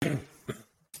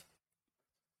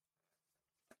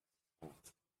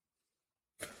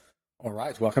All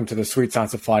right, welcome to the Sweet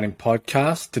Science of Fighting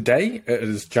podcast. Today, it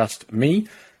is just me.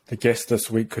 The guest this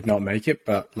week could not make it,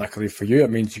 but luckily for you, it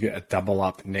means you get a double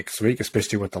up next week,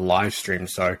 especially with the live stream.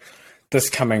 So this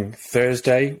coming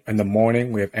Thursday in the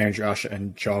morning, we have Andrew Usher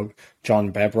and John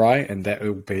Babrai, and that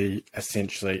will be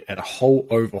essentially a whole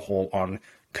overhaul on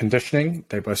conditioning.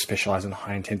 They both specialize in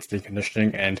high intensity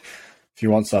conditioning, and if you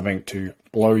want something to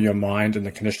blow your mind in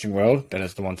the conditioning world, that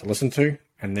is the one to listen to.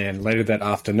 And then later that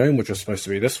afternoon, which was supposed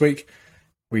to be this week,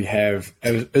 we have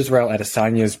Israel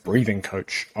Adesanya's breathing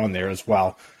coach on there as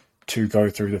well to go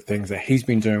through the things that he's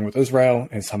been doing with Israel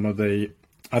and some of the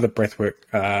other breathwork,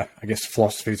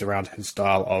 philosophies around his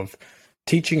style of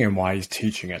teaching and why he's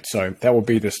teaching it. So that will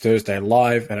be this Thursday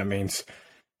live, and it means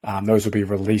those will be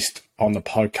released on the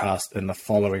podcast in the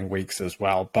following weeks as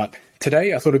well. But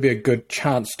today I thought it'd be a good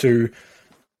chance to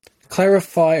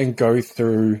clarify and go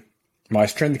through my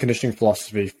strength and conditioning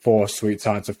philosophy for Sweet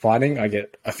Science of Fighting. I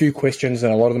get a few questions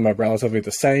and a lot of them are relatively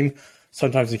the same.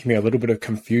 Sometimes there can be a little bit of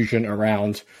confusion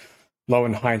around low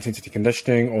and high intensity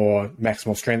conditioning or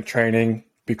maximal strength training,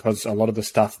 because a lot of the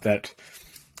stuff that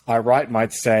I write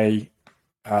might say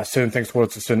certain things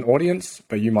towards a certain audience,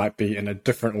 but you might be in a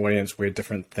different audience where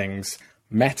different things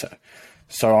matter.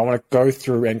 So I want to go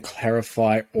through and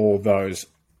clarify all those.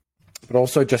 But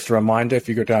also just a reminder, if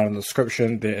you go down in the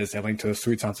description, there is a link to the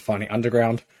Sweet Science of Fighting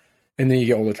Underground. And then you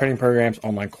get all the training programs,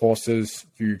 online courses.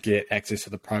 You get access to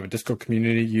the private Discord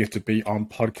community. You have to be on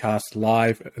podcast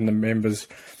live in the members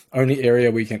only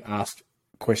area where you can ask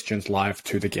questions live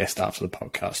to the guest after the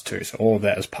podcast too. So all of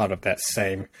that is part of that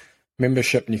same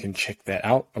membership, and you can check that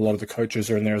out. A lot of the coaches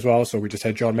are in there as well. So we just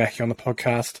had John Mackey on the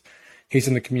podcast. He's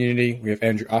in the community. We have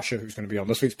Andrew Usher, who's going to be on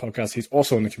this week's podcast. He's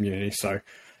also in the community. So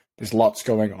there's lots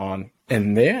going on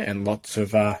in there and lots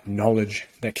of knowledge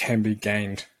that can be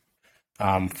gained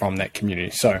from that community.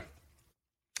 So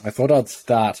I thought I'd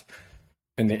start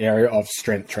in the area of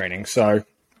strength training. So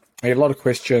I get a lot of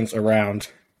questions around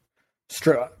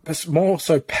it's more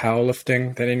so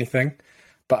powerlifting than anything,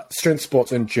 but strength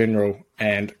sports in general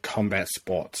and combat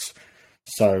sports.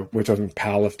 So we're talking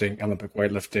powerlifting, Olympic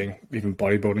weightlifting, even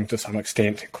bodybuilding to some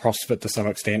extent, CrossFit to some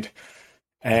extent.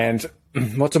 And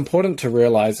what's important to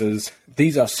realize is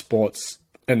these are sports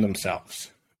in themselves.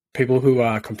 People who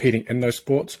are competing in those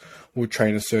sports will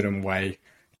train a certain way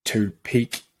to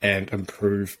peak and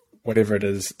improve whatever it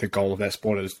is the goal of that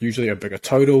sport is. Usually a bigger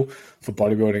total. For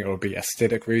bodybuilding, it will be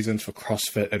aesthetic reasons. For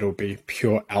CrossFit, it'll be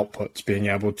pure outputs, being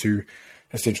able to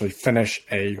essentially finish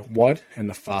a WOD in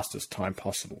the fastest time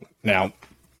possible. Now,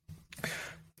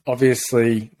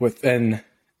 obviously, within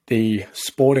the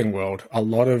sporting world, a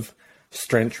lot of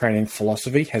strength training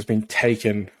philosophy has been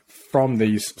taken from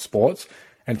these sports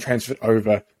and transferred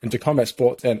over into combat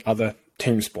sports and other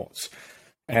team sports.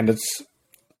 And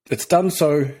it's done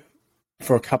so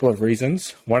for a couple of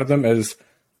reasons. One of them is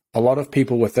a lot of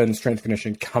people within strength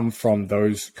conditioning come from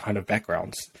those kind of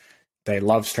backgrounds. They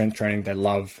love strength training, they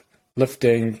love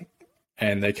lifting,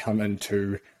 and they come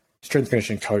into strength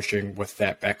conditioning coaching with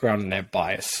that background and that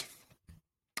bias.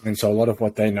 And so a lot of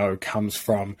what they know comes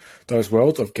from those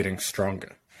worlds of getting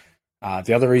stronger.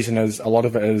 The other reason is a lot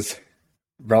of it is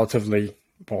relatively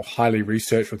highly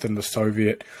researched within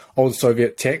the old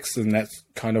Soviet texts, and that's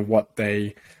kind of what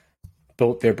they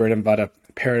built their bread and butter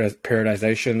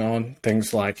periodization on.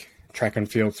 Things like track and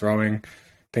field throwing,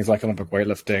 things like Olympic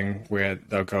weightlifting, where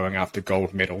they're going after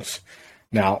gold medals.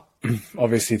 Now,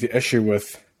 obviously the issue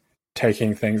with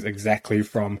taking things exactly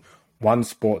from one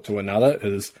sport to another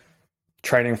is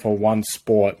training for one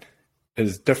sport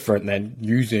is different than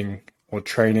using or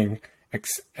training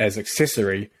as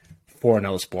accessory for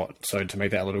another sport. So to make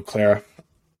that a little clearer,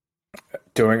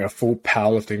 doing a full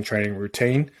powerlifting training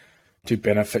routine to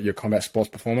benefit your combat sports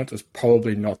performance is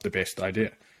probably not the best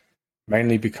idea,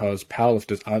 mainly because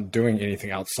powerlifters aren't doing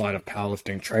anything outside of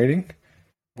powerlifting training,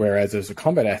 whereas as a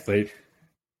combat athlete,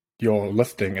 your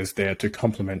lifting is there to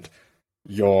complement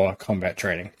your combat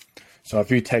training. So if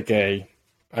you take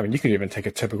you could even take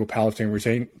a typical powerlifting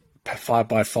routine,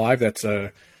 5x5, that's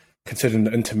considered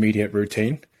an intermediate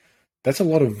routine. That's a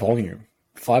lot of volume.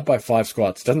 5x5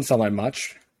 squats doesn't sound like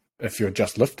much if you're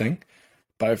just lifting,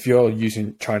 but if you're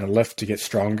trying to lift to get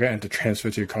stronger and to transfer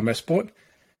to your combat sport,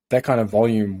 that kind of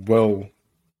volume will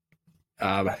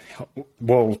cause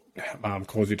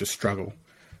you to struggle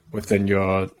within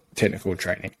your technical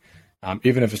training.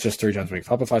 Even if it's just 3 times a week,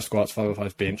 5x5 squats,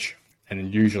 5x5 bench,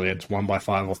 and usually it's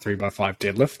 1x5 or 3x5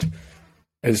 deadlift,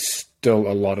 is still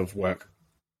a lot of work.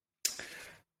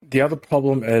 The other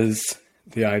problem is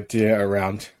the idea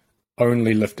around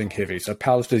only lifting heavy. So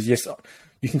powerlifters, yes,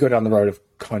 you can go down the road of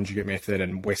conjugate method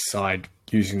and West Side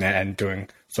using that and doing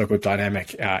so-called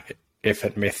dynamic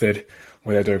effort method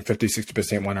where they're doing 50,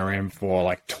 60% 1RM for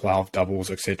like 12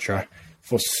 doubles, etc.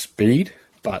 for speed.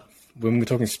 But when we're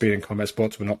talking speed in combat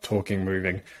sports, we're not talking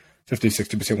moving 50,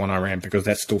 60% 1RM because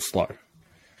that's still slow.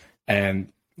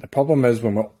 And the problem is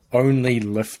when we're only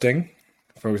lifting,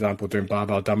 for example, doing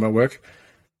barbell dumbbell work,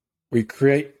 we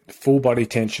create full body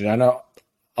tension. I know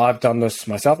I've done this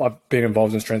myself. I've been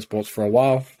involved in strength sports for a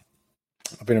while.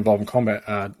 I've been involved in combat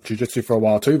jiu-jitsu for a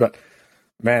while too. But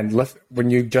man, when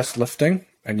you're just lifting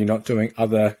and you're not doing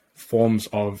other forms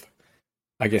of,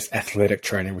 I guess, athletic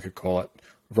training, we could call it,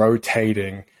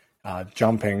 rotating,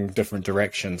 jumping different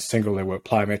directions, single leg work,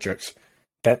 plyometrics,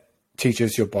 that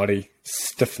teaches your body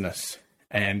stiffness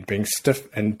and being stiff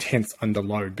and tense under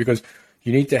load, because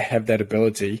you need to have that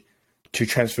ability to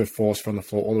transfer force from the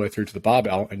floor all the way through to the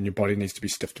barbell, and your body needs to be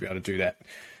stiff to be able to do that.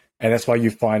 And that's why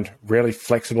you find really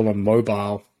flexible and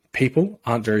mobile people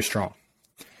aren't very strong.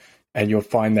 And you'll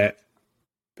find that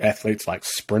athletes like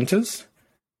sprinters,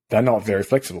 they're not very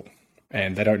flexible,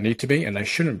 and they don't need to be, and they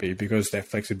shouldn't be, because their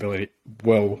flexibility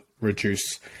will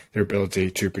reduce their ability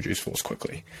to produce force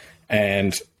quickly.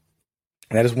 And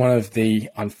that is one of the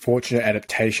unfortunate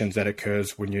adaptations that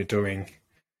occurs when you're doing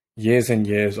years and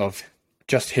years of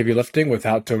just heavy lifting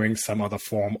without doing some other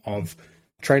form of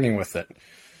training with it.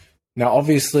 Now,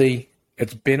 obviously,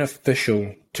 it's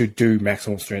beneficial to do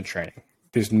maximal strength training.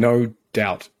 There's no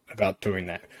doubt about doing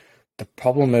that. The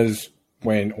problem is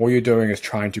when all you're doing is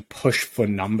trying to push for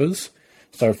numbers.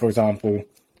 So, for example,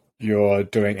 you're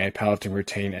doing a powerlifting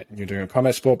routine and you're doing a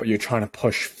combat sport, but you're trying to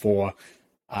push for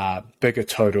bigger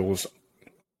totals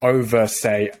over,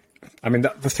 say, I mean,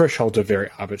 the thresholds are very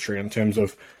arbitrary in terms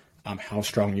of how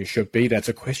strong you should be. That's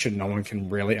a question no one can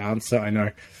really answer. I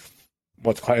know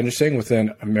what's quite interesting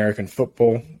within American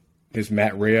football, there's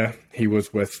Matt Rhea. He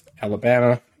was with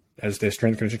Alabama as their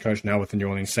strength conditioning coach, now with the New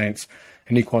Orleans Saints,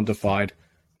 and he quantified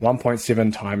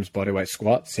 1.7 times bodyweight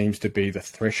squat seems to be the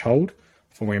threshold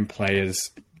for when players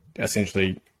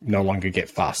essentially no longer get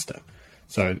faster.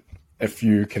 So if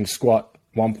you can squat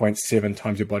 1.7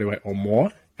 times your bodyweight or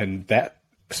more in that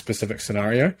specific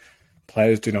scenario,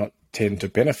 players do not tend to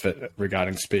benefit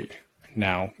regarding speed.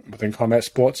 Now, within combat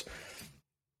sports,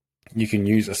 you can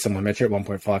use a similar metric,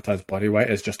 1.5 times body weight,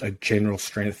 as just a general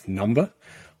strength number.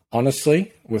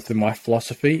 Honestly, within my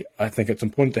philosophy, I think it's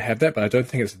important to have that, but I don't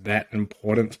think it's that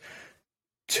important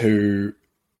to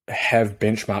have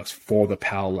benchmarks for the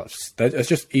power lifts. It's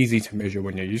just easy to measure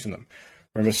when you're using them.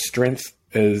 Remember, strength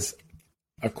is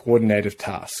a coordinated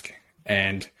task,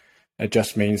 and it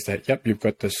just means that, yep, you've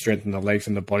got the strength in the legs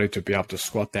and the body to be able to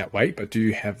squat that weight, but do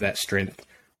you have that strength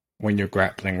when you're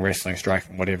grappling, wrestling,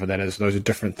 striking, whatever that is? Those are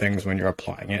different things when you're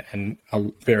applying it and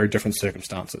very different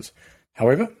circumstances.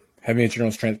 However, having a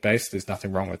general strength base, there's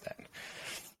nothing wrong with that.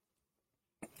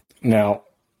 Now,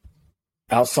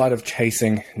 outside of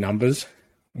chasing numbers,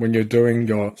 when you're doing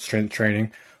your strength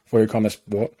training for your combat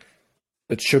sport,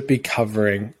 it should be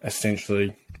covering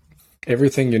essentially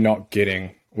everything you're not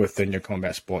getting within your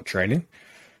combat sport training.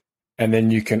 And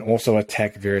then you can also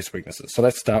attack various weaknesses. So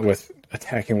let's start with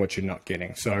attacking what you're not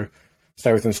getting. So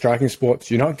say within striking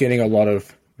sports, you're not getting a lot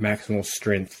of maximal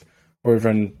strength or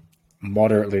even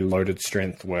moderately loaded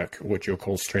strength work, which you'll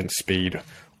call strength speed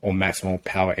or maximal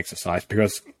power exercise,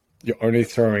 because you're only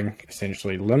throwing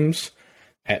essentially limbs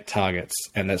at targets,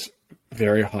 and that's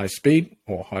very high speed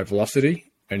or high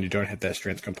velocity, and you don't have that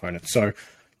strength component. So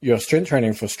your strength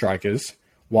training for strikers,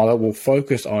 while it will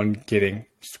focus on getting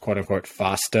quote unquote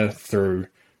faster through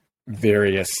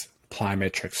various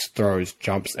plyometrics, throws,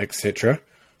 jumps, etc.,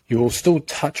 you will still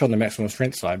touch on the maximal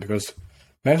strength side, because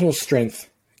maximal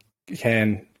strength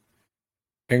can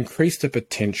increase the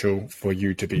potential for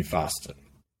you to be faster,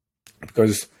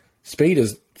 because speed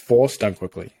is force done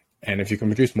quickly. And if you can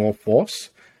produce more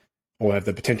force or have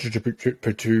the potential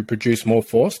to produce more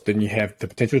force, then you have the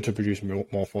potential to produce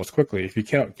more force quickly. If you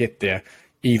cannot get there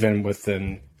even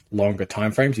within longer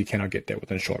timeframes, you cannot get there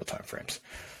within shorter timeframes.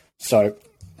 So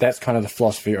that's kind of the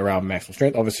philosophy around maximal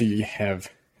strength. Obviously, you have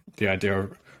the idea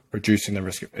of reducing the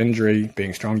risk of injury.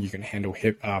 Being strong, you can handle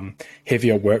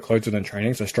heavier workloads within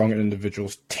training. So stronger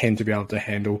individuals tend to be able to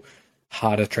handle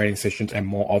harder training sessions and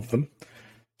more of them.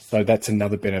 So that's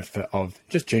another benefit of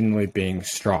just generally being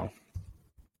strong.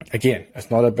 Again,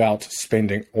 it's not about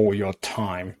spending all your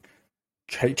time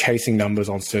chasing numbers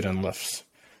on certain lifts.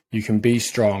 You can be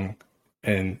strong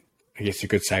in, I guess you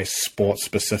could say,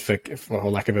 sport-specific, for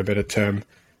lack of a better term,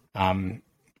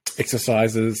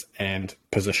 exercises and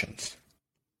positions.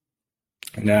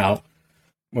 Now,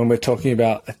 when we're talking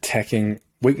about attacking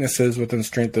weaknesses within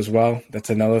strength as well, that's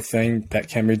another thing that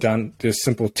can be done. There's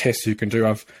simple tests you can do.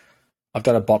 I've I've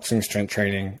done a boxing strength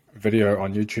training video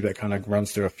on YouTube that kind of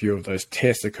runs through a few of those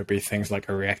tests. It could be things like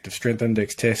a reactive strength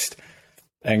index test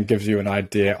and gives you an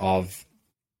idea of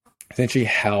essentially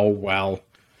how well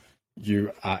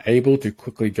you are able to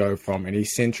quickly go from an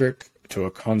eccentric to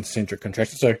a concentric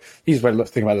contraction. So easiest way to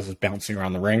think about this is bouncing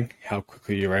around the ring, how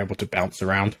quickly you're able to bounce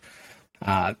around,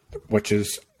 which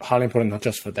is highly important, not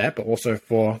just for that, but also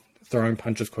for throwing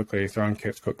punches quickly, throwing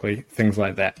kicks quickly, things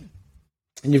like that.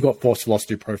 And you've got force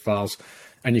velocity profiles,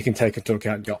 and you can take into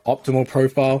account your optimal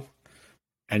profile,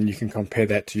 and you can compare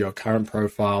that to your current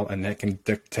profile, and that can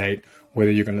dictate whether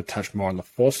you're going to touch more on the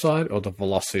force side or the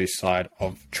velocity side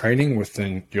of training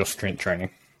within your strength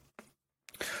training.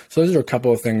 So those are a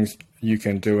couple of things you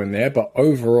can do in there, but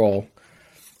overall,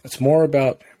 it's more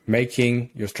about making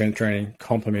your strength training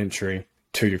complementary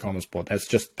to your combat sport.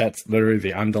 That's literally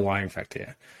the underlying factor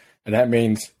here. And that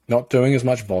means not doing as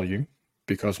much volume,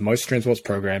 because most strength sports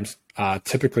programs are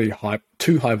typically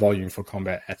too high volume for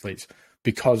combat athletes,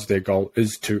 because their goal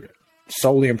is to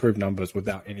solely improve numbers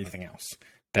without anything else.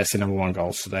 That's the number one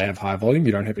goal. So they have high volume.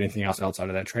 You don't have anything else outside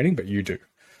of that training, but you do.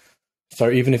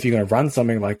 So even if you're going to run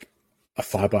something like a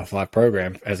 5x5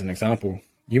 program, as an example,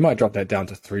 you might drop that down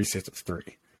to 3 sets of 3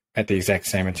 at the exact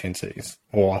same intensities,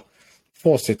 or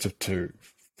 4 sets of 2,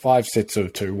 5 sets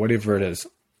of 2, whatever it is.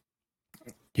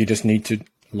 You just need to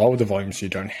lower the volume so you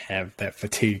don't have that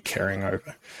fatigue carrying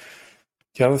over.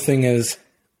 The other thing is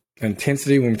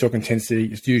intensity. When we talk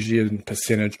intensity, it's usually a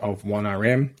percentage of 1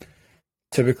 RM.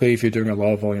 Typically, if you're doing a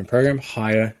lower volume program,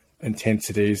 higher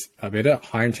intensities are better.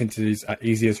 High intensities are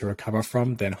easier to recover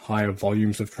from than higher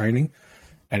volumes of training,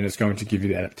 and it's going to give you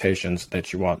the adaptations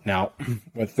that you want. Now,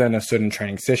 within a certain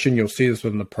training session, you'll see this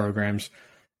within the programs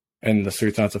in the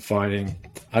Street Science of Fighting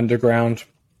Underground.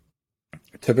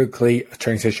 Typically, a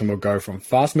training session will go from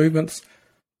fast movements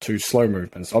to slow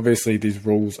movements. Obviously, these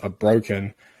rules are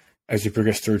broken as you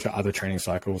progress through to other training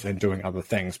cycles and doing other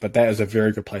things, but that is a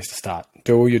very good place to start.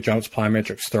 Do all your jumps,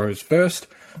 plyometrics, throws first.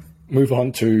 Move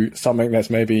on to something that's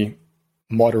maybe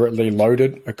moderately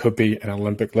loaded. It could be an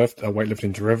Olympic lift, a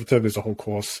weightlifting derivative. There's a whole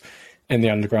course in the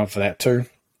underground for that too.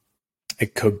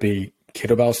 It could be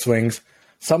kettlebell swings,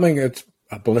 something that's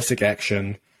a ballistic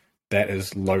action that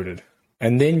is loaded.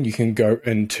 And then you can go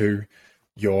into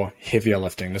your heavier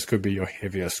lifting. This could be your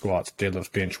heavier squats,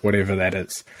 deadlift, bench, whatever that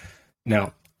is.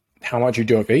 Now, how much you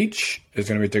do of each is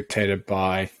going to be dictated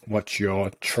by what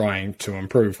you're trying to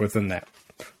improve within that.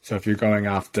 So if you're going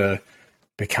after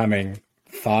becoming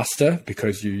faster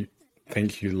because you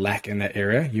think you lack in that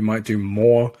area, you might do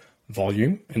more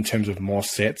volume in terms of more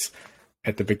sets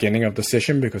at the beginning of the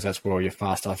session, because that's where all your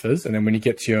fast stuff is. And then when you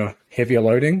get to your heavier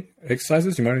loading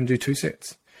exercises, you might only do 2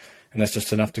 sets. And that's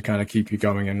just enough to kind of keep you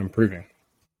going and improving.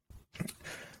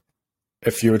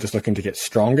 If you're just looking to get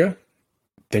stronger,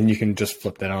 then you can just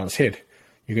flip that on its head.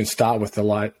 You can start with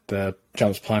the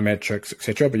jumps, plyometrics,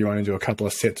 etc., but you want to do a couple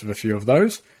of sets of a few of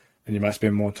those, and you might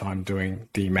spend more time doing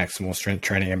the maximal strength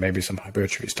training and maybe some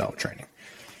hypertrophy style training.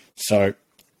 So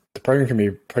the program can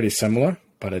be pretty similar,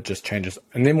 but it just changes.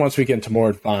 And then once we get into more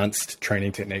advanced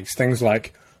training techniques, things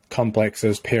like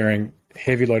complexes, pairing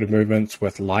heavy loaded movements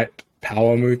with light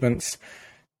power movements,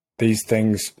 these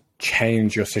things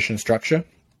change your session structure.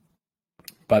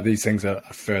 But these things are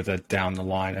further down the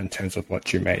line in terms of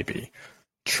what you may be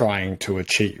trying to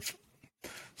achieve.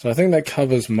 So I think that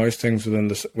covers most things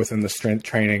within the strength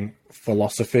training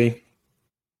philosophy.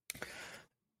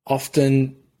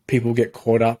 Often people get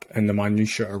caught up in the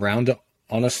minutiae around it.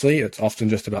 Honestly, it's often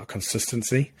just about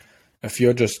consistency. If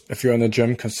you're in the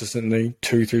gym consistently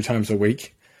 2-3 times a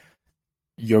week,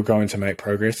 you're going to make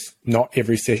progress. Not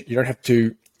every session. You don't have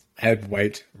to add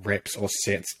weight, reps, or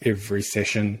sets every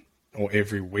session or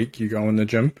every week you go in the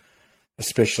gym,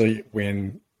 especially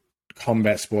when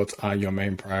combat sports are your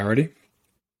main priority.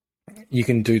 You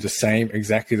can do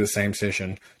exactly the same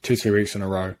session 2-3 weeks in a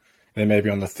row, and then maybe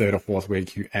on the 3rd or 4th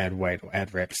week you add weight or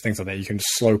add reps, things like that. You can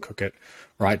just slow cook it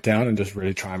right down and just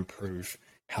really try and improve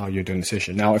how you're doing the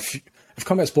session. Now, if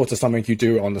combat sports are something you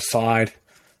do on the side,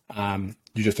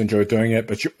 you just enjoy doing it,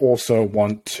 but you also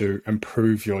want to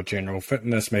improve your general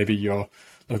fitness. Maybe you're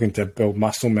looking to build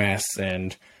muscle mass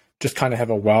and just kind of have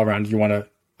a well-rounded, you want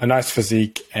a nice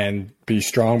physique and be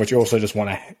strong, but you also just want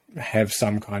to have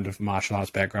some kind of martial arts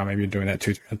background. Maybe you're doing that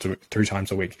 2-3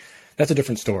 times a week. That's a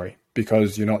different story,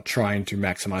 because you're not trying to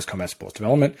maximize combat sports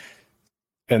development.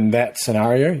 In that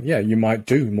scenario, yeah, you might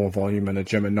do more volume in the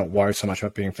gym and not worry so much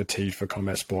about being fatigued for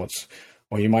combat sports.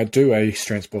 Or you might do a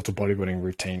strength sports or bodybuilding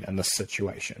routine in this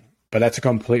situation. But that's a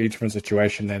completely different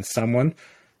situation than someone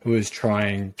who is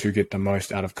trying to get the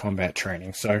most out of combat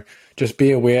training. So just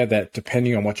be aware that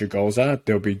depending on what your goals are,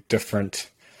 there'll be different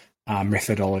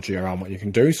methodology around what you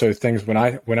can do. So things when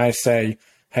I say,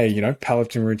 hey,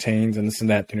 powerlifting routines and this and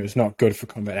that, it's not good for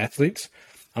combat athletes,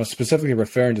 I'm specifically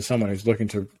referring to someone who's looking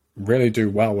to really do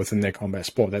well within their combat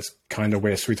sport. That's kind of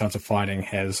where Sweet Science of Fighting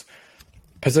has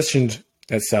positioned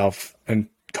itself in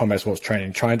combat sports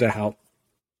training, trying to help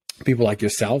people like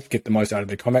yourself get the most out of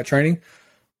their combat training,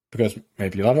 because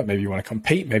maybe you love it, maybe you want to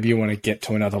compete, maybe you want to get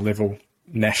to another level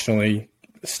nationally,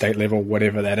 state level,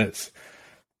 whatever that is.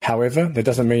 However, that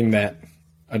doesn't mean that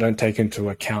I don't take into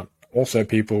account also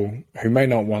people who may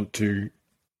not want to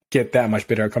get that much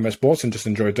better at combat sports and just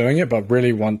enjoy doing it, but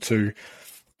really want to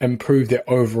improve their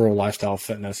overall lifestyle,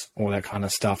 fitness, all that kind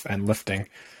of stuff, and lifting.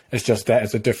 It's just that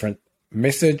is a different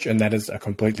message, and that is a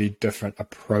completely different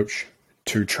approach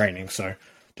to training. So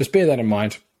just bear that in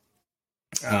mind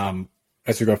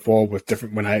as we go forward with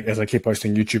different, as I keep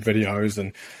posting YouTube videos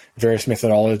and various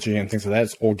methodology and things like that.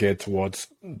 It's all geared towards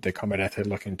the combat athlete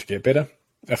looking to get better.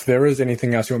 If there is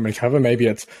anything else you want me to cover, maybe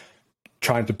it's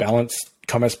trying to balance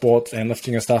combat sports and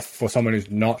lifting and stuff for someone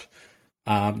who's not,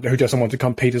 who doesn't want to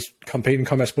compete in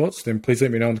combat sports, then please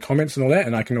let me know in the comments and all that,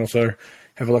 and I can also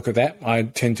have a look at that. I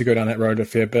tend to go down that road a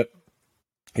fair bit,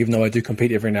 even though I do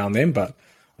compete every now and then, but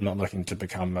I'm not looking to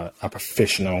become a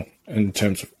professional in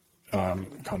terms of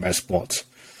combat sports.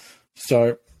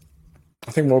 So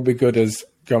I think what will be good is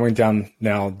going down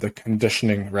now the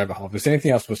conditioning rabbit hole. If there's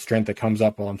anything else with strength that comes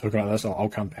up while I'm talking about this, I'll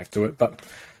come back to it, but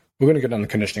we're going to go down the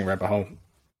conditioning rabbit hole.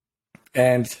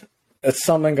 And it's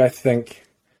something I think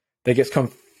that gets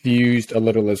confused a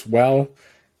little as well,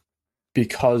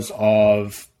 because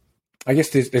of, I guess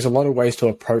there's a lot of ways to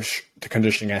approach the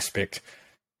conditioning aspect.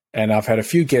 And I've had a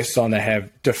few guests on that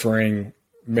have differing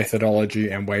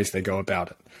methodology and ways they go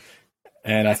about it.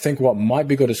 And I think what might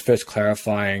be good is first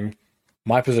clarifying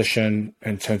my position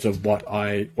in terms of what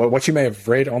you may have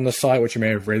read on the site, what you may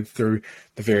have read through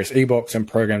the various ebooks and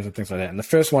programs and things like that. And the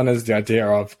first one is the idea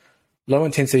of low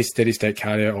intensity, steady state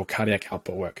cardio or cardiac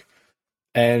output work.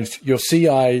 And you'll see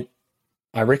I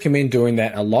recommend doing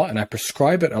that a lot, and I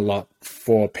prescribe it a lot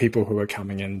for people who are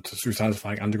coming into Sweet Science of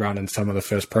Fighting Underground in some of the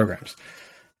first programs.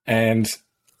 And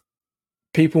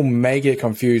people may get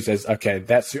confused as, okay,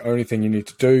 that's the only thing you need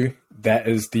to do. That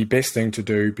is the best thing to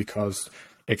do because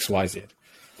X, Y, Z.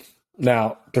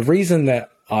 Now, the reason that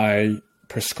I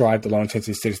prescribe the low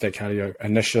intensity steady state cardio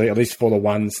initially, at least for the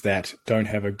ones that don't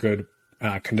have a good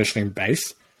conditioning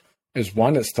base, is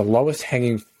one, it's the lowest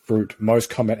hanging fruit most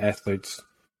combat athletes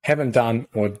haven't done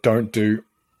or don't do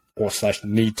or /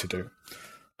 need to do.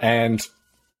 And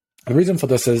the reason for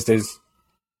this is there's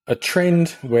a trend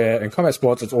where in combat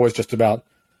sports, it's always just about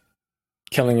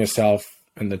killing yourself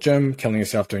in the gym, killing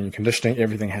yourself doing your conditioning.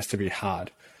 Everything has to be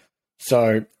hard.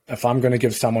 So if I'm going to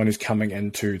give someone who's coming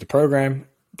into the program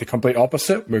the complete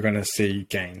opposite, we're going to see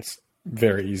gains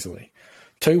very easily.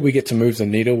 2, we get to move the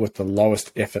needle with the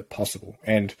lowest effort possible.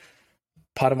 And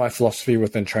part of my philosophy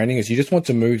within training is you just want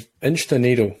to inch the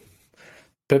needle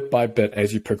bit by bit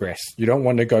as you progress. You don't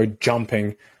want to go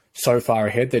jumping so far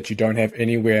ahead that you don't have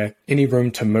any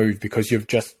room to move, because you've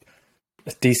just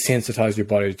desensitized your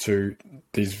body to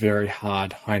these very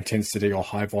hard, high intensity or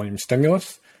high volume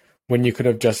stimulus, when you could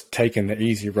have just taken the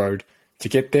easy road to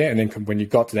get there, and then when you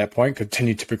got to that point,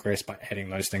 continue to progress by adding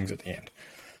those things at the end.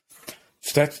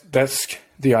 So that's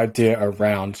the idea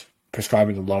around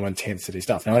prescribing the low intensity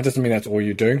stuff. Now, that doesn't mean that's all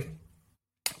you do.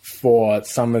 For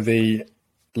some of the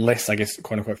less, I guess,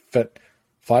 quote unquote, fit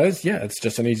fighters, yeah, it's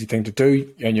just an easy thing to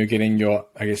do, and you're getting your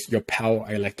power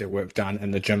electric work done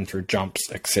in the gym through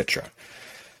jumps, etc.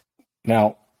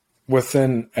 Now,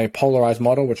 within a polarized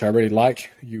model, which I really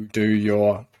like, you do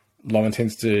your low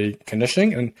intensity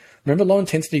conditioning. And remember, low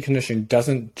intensity conditioning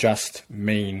doesn't just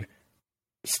mean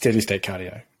steady state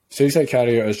cardio. Steady state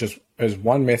cardio is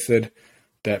one method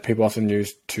that people often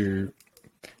use to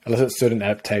elicit certain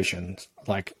adaptations.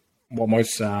 Like what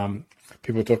most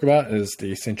people talk about is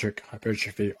the eccentric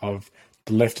hypertrophy of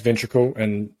the left ventricle.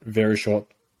 In very short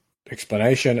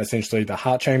explanation, essentially the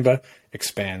heart chamber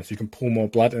expands. You can pull more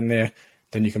blood in there,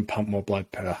 then you can pump more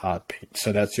blood per heartbeat.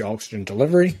 So that's your oxygen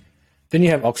delivery. Then you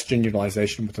have oxygen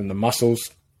utilization within the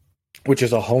muscles, which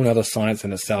is a whole nother science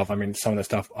in itself. I mean, some of the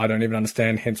stuff I don't even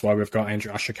understand, hence why we've got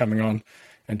Andrew Usher coming on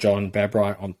and John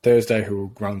Babry on Thursday, who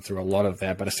will run through a lot of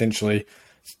that. But essentially,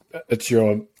 it's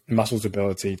your muscles'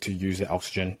 ability to use the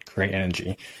oxygen, create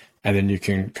energy, and then you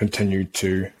can continue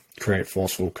to create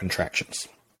forceful contractions,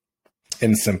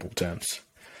 in simple terms.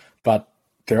 But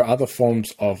there are other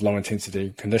forms of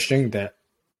low-intensity conditioning that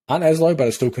aren't as low, but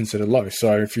are still considered low.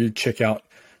 So if you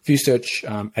search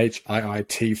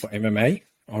HIIT for MMA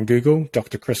on Google,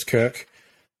 Dr. Chris Kirk,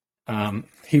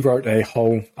 he wrote a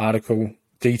whole article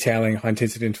detailing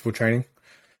high-intensity interval training.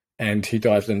 and he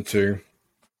dives into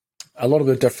a lot of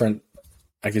the different,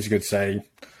 I guess you could say,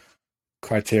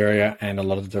 criteria and a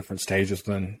lot of the different stages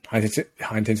within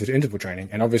high intensity interval training.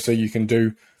 And obviously you can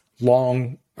do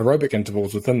long aerobic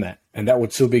intervals within that, and that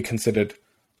would still be considered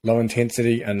low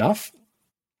intensity enough,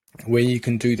 where you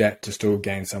can do that to still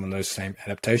gain some of those same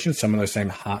adaptations, some of those same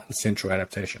heart and central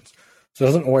adaptations. So it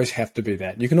doesn't always have to be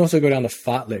that. You can also go down the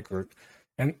fartlek route.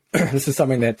 And this is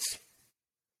something that's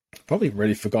probably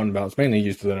really forgotten about. It's mainly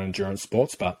used within endurance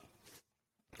sports, but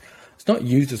it's not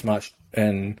used as much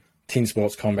in team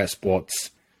sports, combat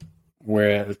sports,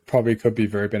 where it probably could be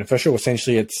very beneficial.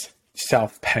 Essentially, it's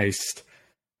self-paced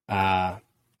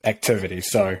activity.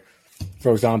 So,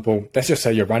 for example, let's just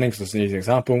say you're running, because it's an easy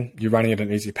example. You're running at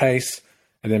an easy pace,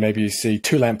 and then maybe you see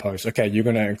 2 lampposts. Okay, you're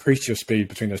going to increase your speed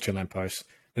between those 2 lampposts.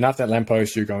 Then after that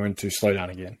lamppost, you're going to slow down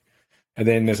again. And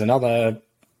then there's another,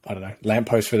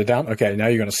 lamppost further down. Okay, now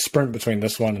you're going to sprint between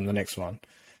this one and the next one.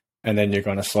 And then you're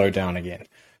going to slow down again.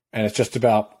 And it's just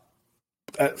about,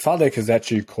 fartlek is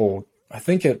actually called, I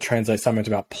think it translates something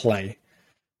about play.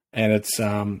 And it's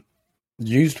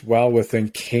used well within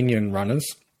Kenyan runners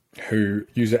who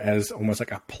use it as almost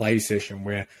like a play session,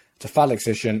 where it's a fartlek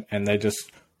session and they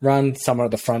just run. Someone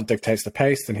at the front dictates the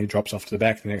pace, then he drops off to the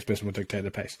back, and the next person will dictate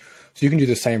the pace. So you can do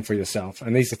the same for yourself.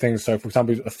 And these are things, so for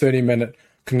example, a 30-minute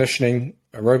conditioning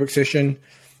aerobic session,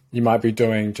 you might be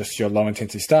doing just your low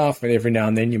intensity stuff, and every now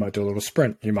and then you might do a little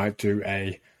sprint. You might do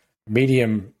a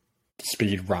medium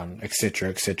speed run,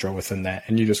 etc., within that.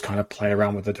 And you just kind of play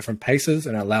around with the different paces,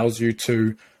 and it allows you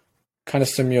to kind of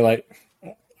simulate,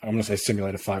 I'm going to say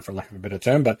simulate a fight for lack of a better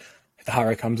term, but the heart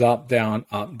rate comes up, down,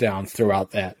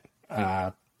 throughout that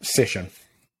session,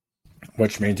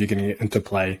 which means you're getting into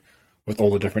play with all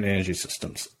the different energy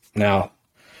systems. Now,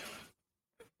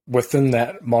 within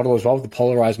that model as well, the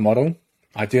polarized model,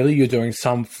 ideally you're doing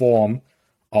some form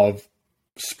of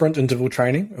sprint interval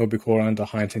training. It would be called under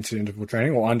high intensity interval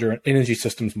training, or under an energy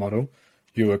systems model,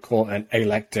 you would call an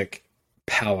alactic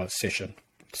power session.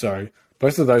 So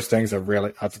both of those things are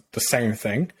the same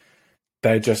thing.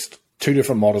 They're just 2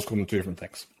 different models calling them 2 different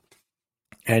things.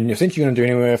 And you're essentially going to do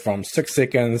anywhere from 6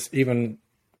 seconds, even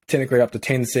technically up to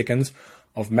 10 seconds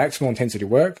of maximal intensity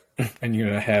work, and you're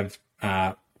going to have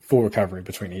full recovery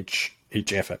between each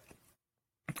effort.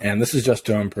 And this is just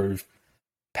to improve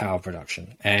power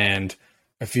production. And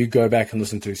if you go back and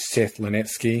listen to Seth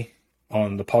Linetsky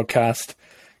on the podcast,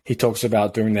 he talks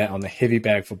about doing that on the heavy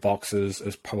bag for boxers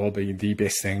is probably the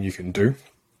best thing you can do.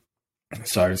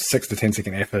 So 6 to 10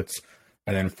 second efforts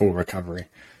and then full recovery.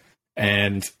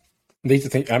 And these are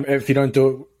things, if you don't do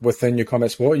it within your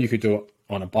combat sport, you could do it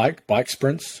on a bike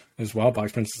sprints as well. Bike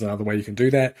sprints is another way you can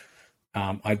do that.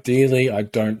 Ideally, I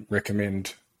don't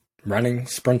recommend running,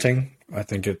 sprinting. I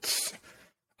think it's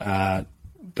the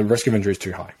risk of injury is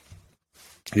too high.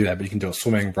 Do that, but you can do it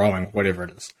swimming, rowing, whatever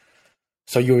it is.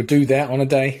 So you would do that on a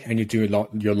day, and you do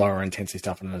your lower intensity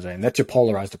stuff on a day, and that's your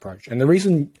polarized approach. And the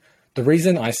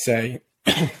reason I say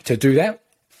to do that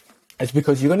is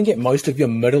because you're going to get most of your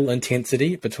middle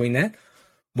intensity between that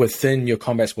within your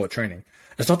combat sport training.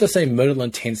 It's not to say middle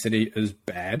intensity is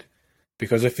bad,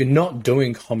 because if you're not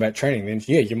doing combat training, then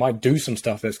yeah, you might do some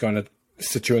stuff that's going to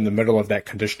sit you in the middle of that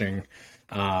conditioning,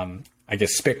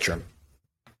 spectrum.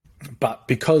 But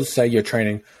because, say, you're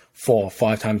training 4 or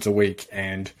 5 times a week,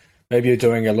 and maybe you're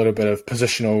doing a little bit of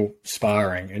positional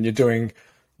sparring, and you're doing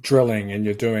drilling, and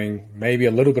you're doing maybe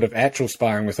a little bit of actual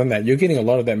sparring within that, you're getting a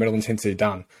lot of that middle intensity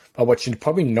done. But what you're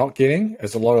probably not getting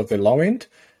is a lot of the low end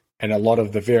and a lot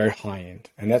of the very high end.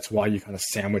 And that's why you kind of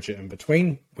sandwich it in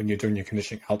between when you're doing your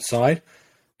conditioning outside.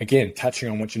 Again, touching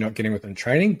on what you're not getting within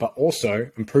training, but also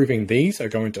improving these are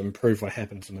going to improve what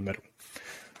happens in the middle.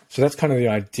 So that's kind of the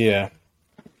idea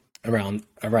around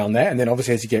that. And then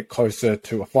obviously as you get closer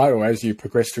to a fight, or as you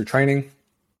progress through training,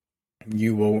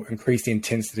 you will increase the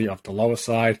intensity of the lower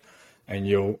side, and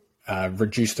you'll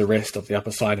reduce the rest of the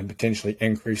upper side, and potentially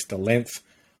increase the length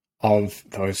of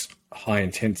those high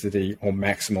intensity or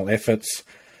maximal efforts.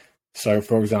 So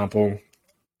for example,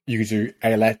 you could do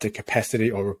alactic capacity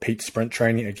or repeat sprint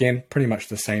training. Again, pretty much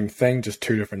the same thing, just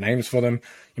 2 different names for them.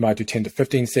 You might do 10 to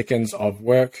 15 seconds of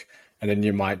work, and then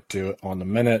you might do it on the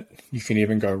minute. You can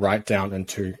even go right down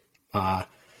into,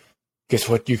 guess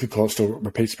what you could call it, still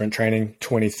repeat sprint training,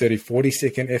 20, 30, 40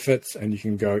 second efforts, and you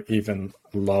can go even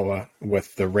lower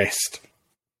with the rest.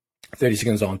 30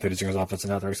 seconds on, 30 seconds off, that's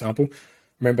another example.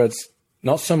 Remember, it's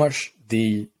not so much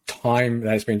the time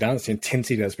that has been done, it's the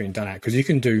intensity that's been done at, because you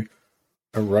can do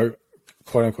quote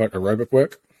unquote aerobic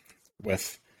work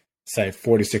with, say,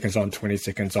 40 seconds on, 20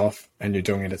 seconds off, and you're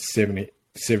doing it at 75%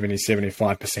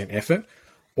 effort.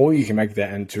 or you can make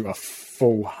that into a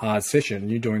full hard session.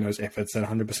 You're doing those efforts at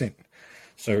 100%.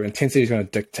 So intensity is going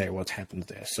to dictate what happens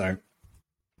there. So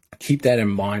keep that in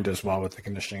mind as well with the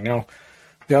conditioning. Now,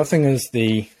 the other thing is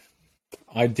the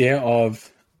idea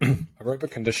of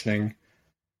aerobic conditioning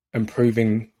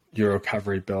improving your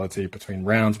recovery ability between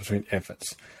rounds, between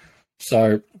efforts.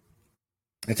 So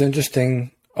it's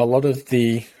interesting. A lot of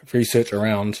the research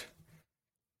around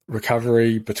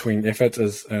recovery between efforts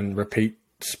is in repeat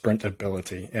sprint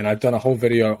ability. And I've done a whole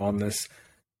video on this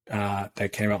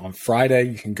that came out on Friday.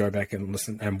 You can go back and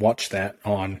listen and watch that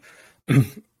on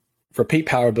repeat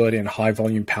power ability and high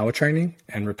volume power training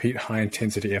and repeat high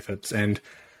intensity efforts. And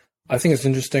I think it's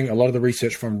interesting. A lot of the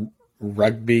research from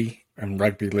rugby and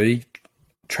rugby league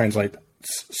translates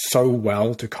so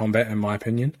well to combat, in my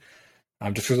opinion.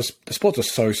 Just because the sports are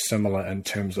so similar in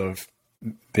terms of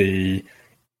the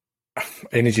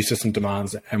energy system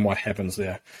demands and what happens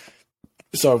there.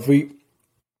 So if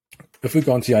we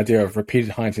go into the idea of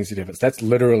repeated high intensity efforts, that's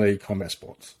literally combat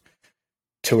sports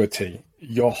to a T.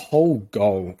 Your whole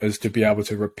goal is to be able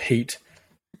to repeat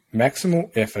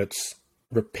maximal efforts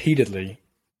repeatedly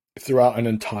throughout an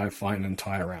entire fight, an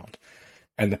entire round.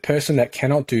 And the person that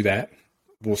cannot do that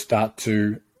will start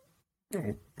to,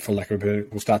 for lack of a better,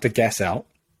 will start to gas out.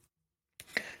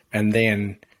 And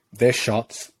then their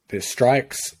shots, their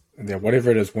strikes, their whatever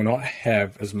it is, will not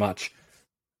have as much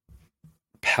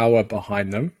power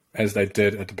behind them as they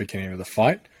did at the beginning of the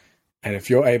fight. And if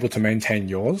you're able to maintain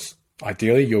yours,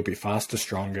 ideally you'll be faster,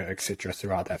 stronger, etc.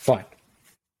 throughout that fight.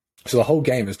 So the whole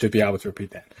game is to be able to repeat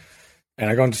that. And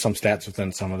I go into some stats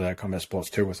within some of the combat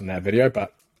sports too within that video,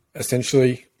 but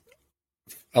essentially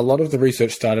a lot of the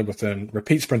research started within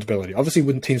repeat sprint ability. Obviously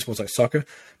within team sports like soccer,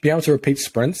 being able to repeat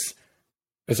sprints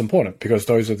is important because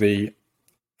those are the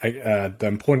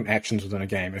important actions within a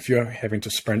game. If you're having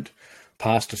to sprint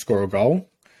past to score a goal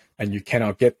and you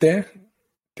cannot get there,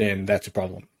 then that's a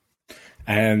problem.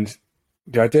 And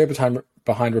the idea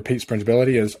behind repeat sprint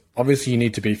ability is obviously you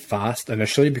need to be fast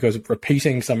initially, because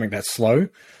repeating something that's slow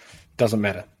doesn't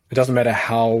matter. It doesn't matter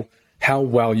how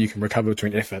well you can recover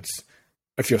between efforts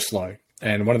if you're slow.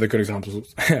 And one of the good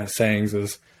examples sayings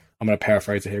is, I'm going to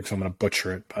paraphrase it here because I'm going to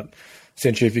butcher it, but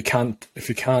essentially if you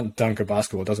can't dunk a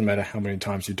basketball, it doesn't matter how many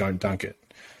times you don't dunk it.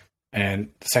 And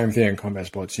the same thing in combat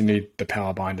sports, you need the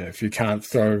power behind it. If you can't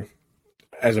throw,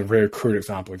 as a very crude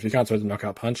example, if you can't throw the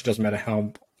knockout punch, it doesn't matter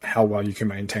how well you can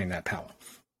maintain that power.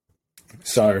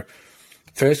 So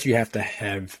first you have to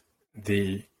have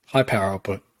the high power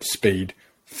output speed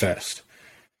first.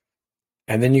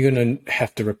 And then you're going to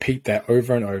have to repeat that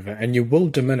over and over, and you will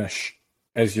diminish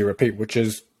as you repeat, which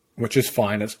is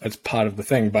fine. It's part of the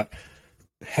thing, but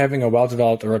having a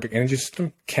well-developed aerobic energy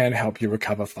system can help you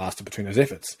recover faster between those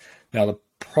efforts. Now, the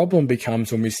problem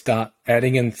becomes when we start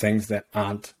adding in things that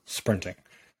aren't sprinting.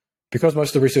 Because most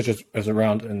of the research is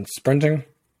around in sprinting,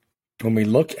 when we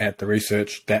look at the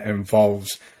research that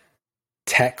involves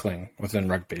tackling within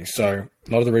rugby. So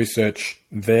a lot of the research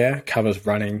there covers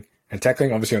running and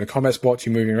tackling. Obviously, in the combat sports,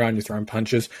 you're moving around, you're throwing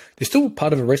punches. There's still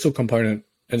part of a wrestle component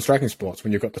in striking sports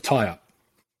when you've got the tie-up.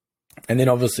 And then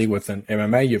obviously within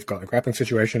MMA, you've got the grappling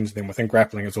situations. Then within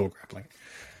grappling, it's all grappling.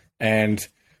 And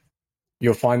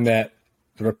you'll find that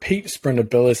the repeat sprint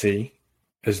ability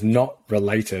is not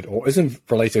related, or isn't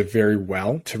related very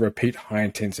well, to repeat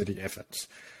high-intensity efforts.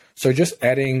 So just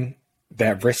adding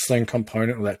that wrestling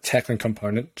component or that tackling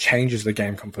component changes the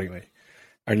game completely.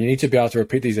 And you need to be able to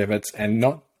repeat these efforts and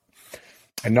not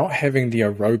having the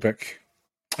aerobic,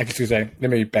 I guess you could say, let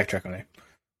me backtrack on that.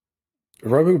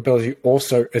 Aerobic ability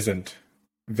also isn't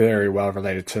very well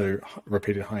related to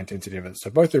repeated high intensity efforts.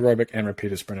 So both aerobic and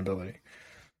repeated sprint ability.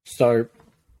 So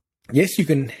yes, you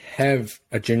can have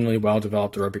a generally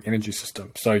well-developed aerobic energy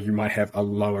system. So you might have a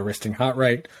lower resting heart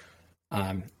rate,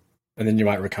 and then you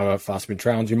might recover faster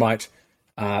between rounds. You might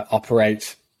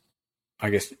operate, I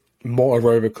guess, more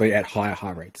aerobically at higher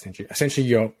heart rates. Essentially,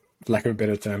 your, for lack of a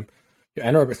better term, your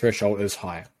anaerobic threshold is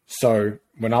higher. So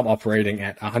when I'm operating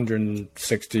at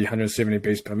 160, 170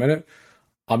 beats per minute,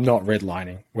 I'm not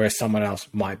redlining, where someone else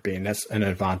might be, and that's an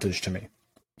advantage to me.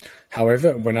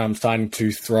 However, when I'm starting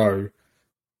to throw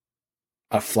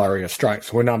a flurry of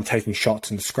strikes, when I'm taking shots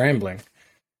and scrambling,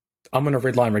 I'm going to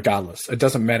redline regardless. It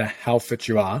doesn't matter how fit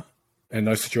you are. In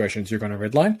those situations, you're going to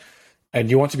redline, and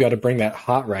you want to be able to bring that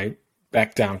heart rate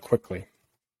back down quickly,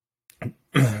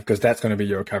 because that's going to be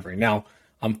your recovery. Now,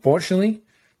 unfortunately,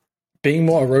 being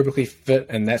more aerobically fit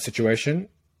in that situation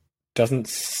doesn't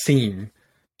seem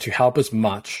to help as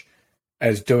much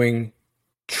as doing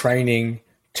training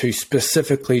to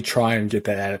specifically try and get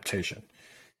that adaptation.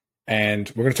 And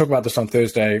we're going to talk about this on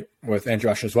Thursday with Andrew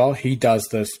Usher as well. He does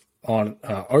this on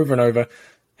over and over.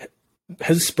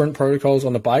 his sprint protocols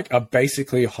on the bike are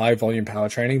basically high volume power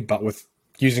training, but with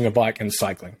using a bike and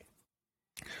cycling.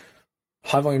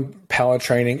 High volume power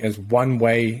training is one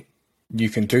way you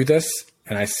can do this,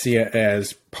 and I see it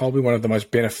as probably one of the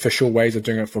most beneficial ways of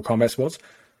doing it for combat sports,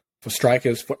 for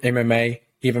strikers, for MMA,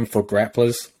 even for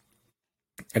grapplers.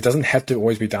 It doesn't have to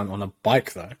always be done on a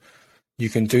bike though. You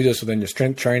can do this within your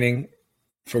strength training,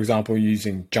 for example,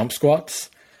 using jump squats,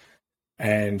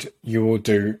 and you will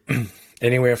do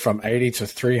anywhere from 80 to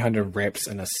 300 reps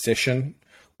in a session,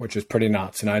 which is pretty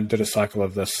nuts. And I did a cycle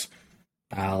of this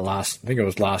I think it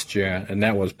was last year, and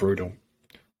that was brutal.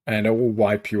 And it will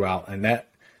wipe you out. And that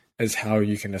is how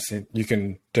you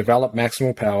can develop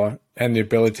maximal power and the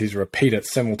ability to repeat it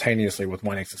simultaneously with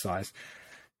one exercise.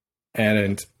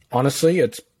 And honestly,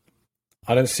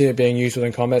 I don't see it being used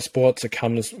within combat sports. It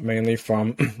comes mainly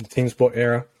from the team sport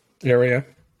area.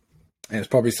 And it's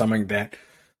probably something that,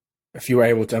 if you were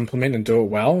able to implement and do it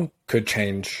well, could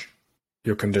change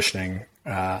your conditioning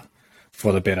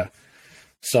for the better.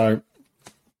 So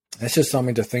that's just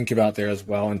something to think about there as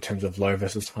well in terms of low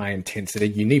versus high intensity.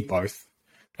 You need both.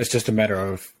 It's just a matter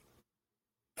of,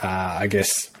 I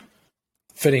guess,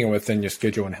 fitting it within your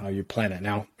schedule and how you plan it.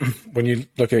 Now, when you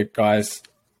look at guys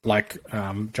like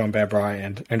John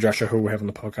Babry and Joshua, who we'll have on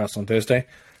the podcast on Thursday,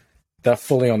 they're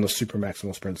fully on the super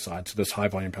maximal sprint side. So this high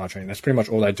volume power training, that's pretty much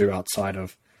all they do outside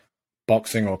of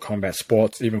boxing or combat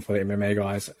sports, even for the MMA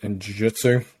guys and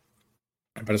jiu-jitsu.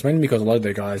 But it's mainly because a lot of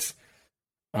their guys,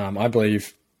 I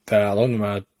believe that a lot of them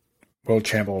are world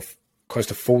champ or close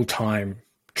to full-time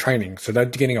training. So they're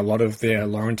getting a lot of their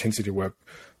low intensity work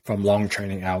from long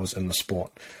training hours in the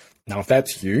sport. Now, if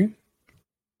that's you,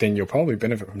 then you'll probably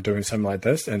benefit from doing something like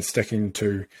this and sticking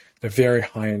to the very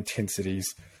high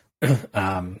intensities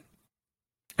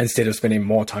instead of spending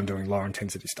more time doing lower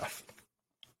intensity stuff.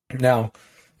 Now,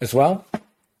 as well,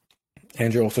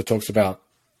 Andrew also talks about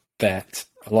that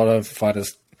a lot of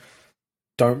fighters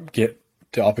don't get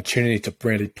the opportunity to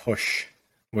really push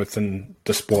within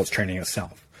the sports training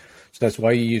itself. So that's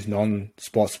why you use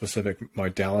non-sport specific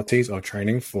modalities of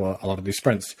training for a lot of these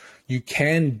sprints. You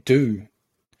can do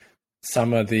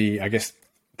some of the, I guess,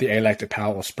 the alactic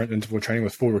power or sprint interval training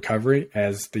with full recovery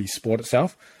as the sport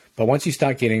itself. But once you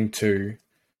start getting to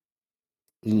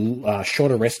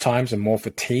shorter rest times and more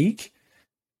fatigue,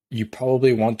 you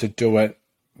probably want to do it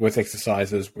with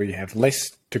exercises where you have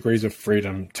less degrees of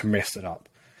freedom to mess it up.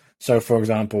 So, for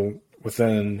example,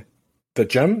 within the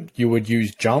gym, you would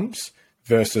use jumps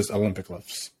versus Olympic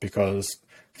lifts, because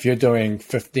if you're doing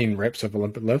 15 reps of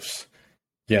Olympic lifts,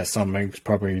 yeah, something's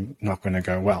probably not going to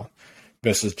go well.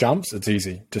 Versus jumps, it's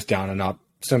easy, just down and up,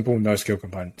 simple, no skill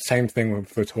component. Same thing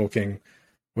if we're talking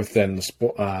within the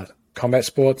sport, combat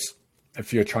sports.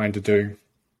 If you're trying to do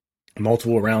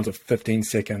multiple rounds of 15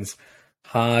 seconds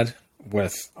hard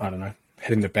with, I don't know,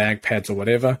 hitting the bag pads or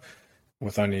whatever,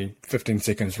 with only 15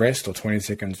 seconds rest or 20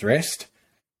 seconds rest,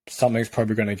 something's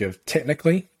probably going to give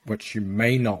technically, which you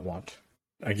may not want.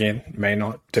 Again, may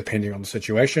not, depending on the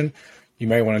situation. You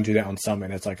may want to do that on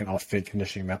something that's like an off-feed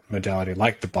conditioning modality,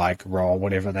 like the bike, roll,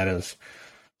 whatever that is.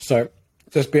 So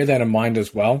just bear that in mind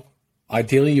as well.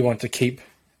 Ideally, you want to keep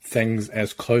things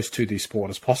as close to the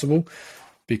sport as possible,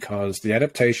 because the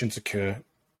adaptations occur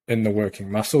in the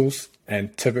working muscles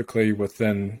and typically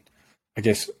within, I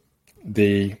guess,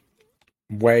 the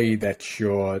way that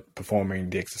you're performing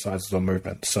the exercises or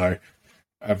movement. So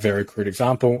a very crude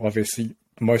example, obviously,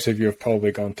 most of you have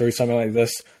probably gone through something like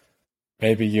this.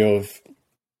 Maybe you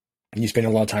spend a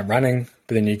lot of time running,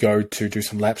 but then you go to do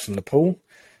some laps in the pool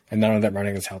and none of that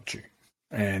running has helped you.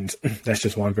 And that's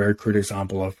just one very crude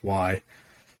example of why,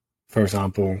 for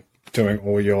example, doing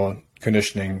all your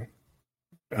conditioning,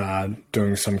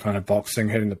 doing some kind of boxing,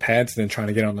 hitting the pads, then trying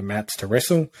to get on the mats to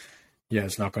wrestle, yeah,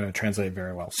 it's not going to translate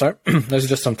very well. So those are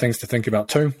just some things to think about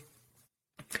too.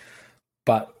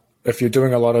 But if you're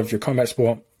doing a lot of your combat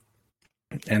sport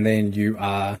and then you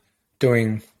are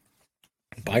doing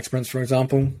bike sprints, for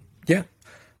example, yeah,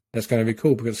 that's going to be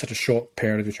cool because it's such a short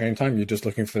period of your training time. You're just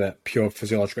looking for that pure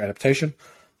physiological adaptation.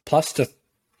 Plus, a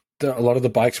lot of the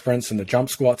bike sprints and the jump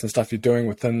squats and stuff you're doing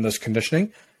within this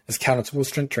conditioning is counted towards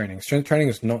strength training. Strength training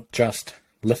is not just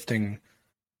lifting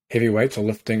heavy weights or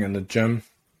lifting in the gym.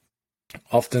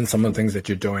 Often some of the things that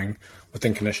you're doing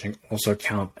within conditioning also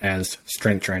count as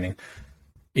strength training.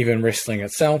 Even wrestling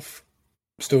itself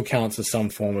still counts as some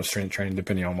form of strength training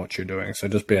depending on what you're doing. So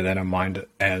just bear that in mind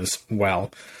as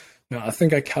well. Now, I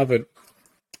think I covered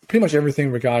pretty much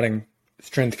everything regarding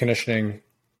strength conditioning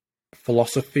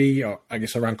philosophy, or I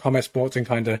guess around combat sports, and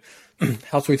kind of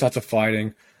how Sweet Arts of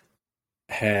Fighting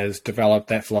has developed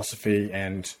that philosophy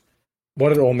and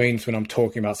what it all means when I'm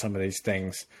talking about some of these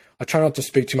things. I try not to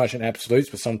speak too much in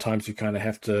absolutes, but sometimes you kind of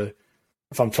have to,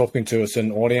 if I'm talking to a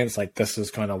certain audience, like this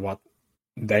is kind of what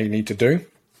they need to do.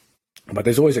 But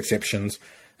there's always exceptions.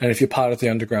 And if you're part of the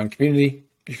underground community,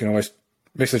 you can always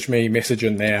message me, message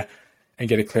in there, and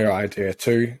get a clear idea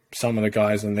too. Some of the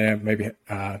guys in there maybe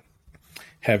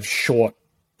have short,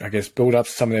 build-ups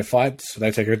to some of their fights. So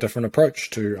they take a different approach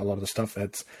to a lot of the stuff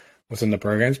that's within the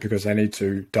programs because they need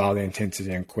to dial the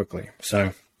intensity in quickly.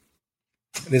 So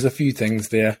there's a few things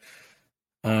there.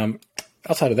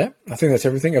 Outside of that, I think that's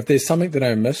everything. If there's something that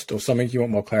I missed or something you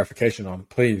want more clarification on,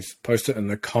 please post it in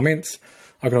the comments.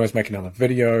 I can always make another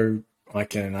video. I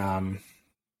can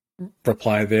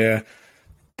reply there.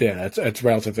 Yeah, it's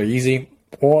relatively easy.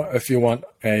 Or if you want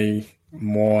a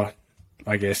more,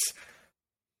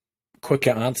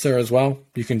 quicker answer as well,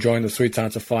 you can join the Sweet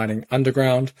Science of Fighting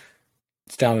Underground.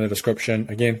 It's down in the description.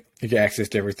 Again, you get access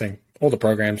to everything, all the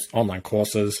programs, online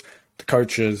courses, the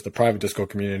coaches, the private Discord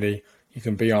community. You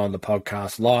can be on the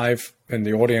podcast live in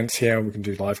the audience here. We can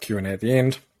do live Q&A at the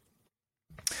end.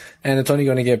 And it's only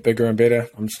going to get bigger and better.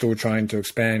 I'm still trying to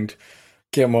expand,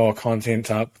 get more content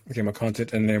up, get more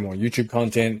content in there, more YouTube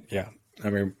content. Yeah,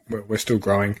 we're still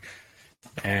growing.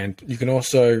 And you can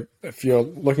also, if you're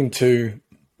looking to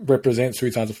represent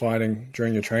Sweet Science of Fighting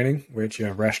during your training, which you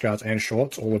have rash guards and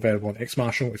shorts, all available on X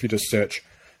Marshall. If you just search,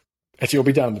 actually, it'll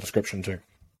be down in the description too.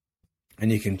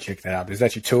 And you can check that out. There's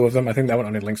actually 2 of them. I think that one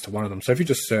only links to one of them. So if you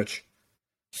just search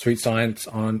Sweet Science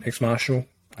on X Marshall,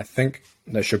 I think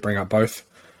that should bring up both.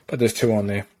 But there's 2 on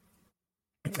there.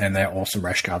 And they're awesome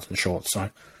rash guards and shorts. So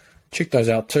check those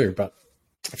out too. But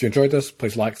if you enjoyed this,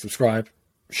 please like, subscribe,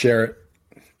 share it,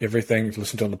 everything. If you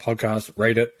listen to it on the podcast,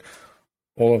 rate it,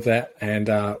 all of that. And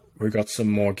we've got some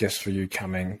more guests for you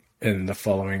coming in the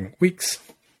following weeks.